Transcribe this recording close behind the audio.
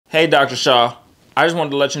Hey, Dr. Shaw. I just wanted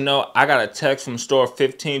to let you know I got a text from store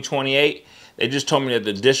 1528. They just told me that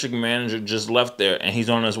the district manager just left there and he's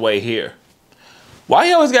on his way here. Why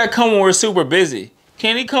he always gotta come when we're super busy?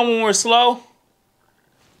 Can't he come when we're slow?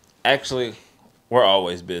 Actually, we're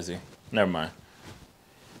always busy. Never mind.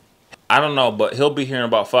 I don't know, but he'll be here in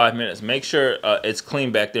about 5 minutes. Make sure it's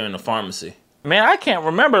clean back there in the pharmacy. Man, I can't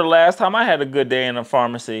remember the last time I had a good day in the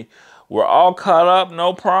pharmacy. We're all caught up,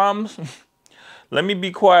 no problems. Let me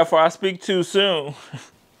be quiet before I speak too soon.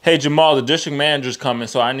 Hey, Jamal, the district manager's coming,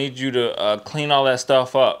 so I need you to clean all that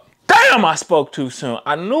stuff up. Damn, I spoke too soon.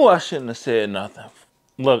 I knew I shouldn't have said nothing.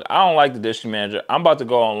 Look, I don't like the district manager. I'm about to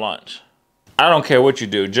go on lunch. I don't care what you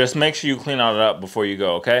do. Just make sure you clean all that up before you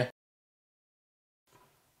go, okay?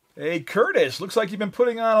 Hey, Curtis, looks like you've been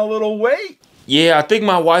putting on a little weight. Yeah, I think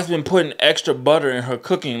my wife's been putting extra butter in her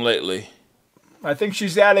cooking lately. I think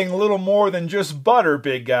she's adding a little more than just butter,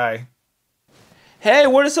 big guy. Hey,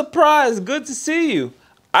 what a surprise. Good to see you.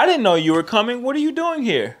 I didn't know you were coming. What are you doing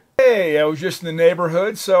here? Hey, I was just in the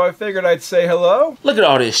neighborhood, so I figured I'd say hello. Look at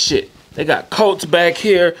all this shit. They got Colts back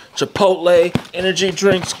here, Chipotle, energy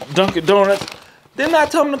drinks, Dunkin' Donuts. Didn't I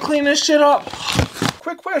tell them to clean this shit up?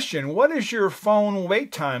 Quick question, what is your phone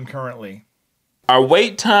wait time currently? Our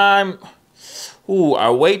wait time...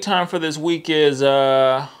 our wait time for this week is,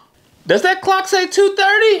 does that clock say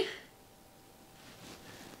 2:30?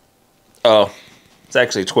 Oh, it's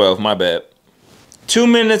actually 12, my bad. 2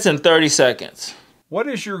 minutes and 30 seconds. What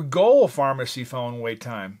is your goal pharmacy phone wait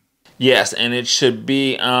time? Yes, and it should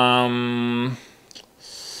be,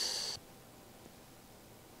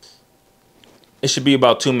 it should be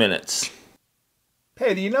about 2 minutes.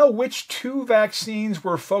 Hey, do you know which 2 vaccines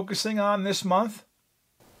we're focusing on this month?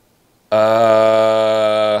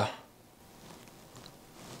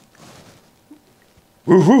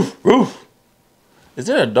 Woof, woof, woof. Is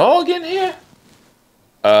there a dog in here?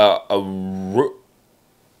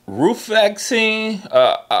 Roof vaccine,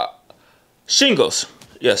 shingles.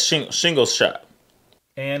 Yes, shingles shot.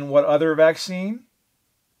 And what other vaccine?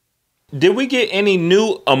 Did we get any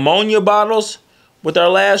new ammonia bottles with our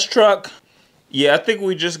last truck? Yeah, I think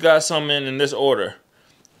we just got some in this order.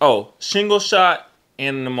 Oh, shingle shot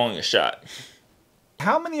and an ammonia shot.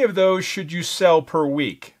 How many of those should you sell per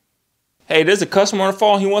week? Hey, there's a customer on the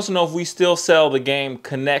phone. He wants to know if we still sell the game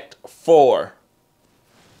Connect 4.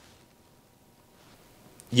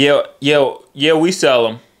 Yeah, we sell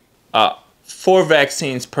them. 4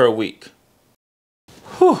 vaccines per week.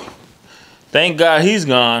 Whew. Thank God he's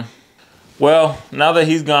gone. Well, now that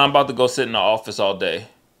he's gone, I'm about to go sit in the office all day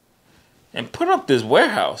and put up this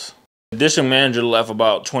warehouse. The district manager left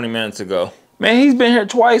about 20 minutes ago. Man, he's been here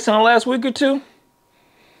twice in the last week or two.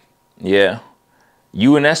 Yeah.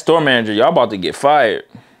 You and that store manager, y'all about to get fired.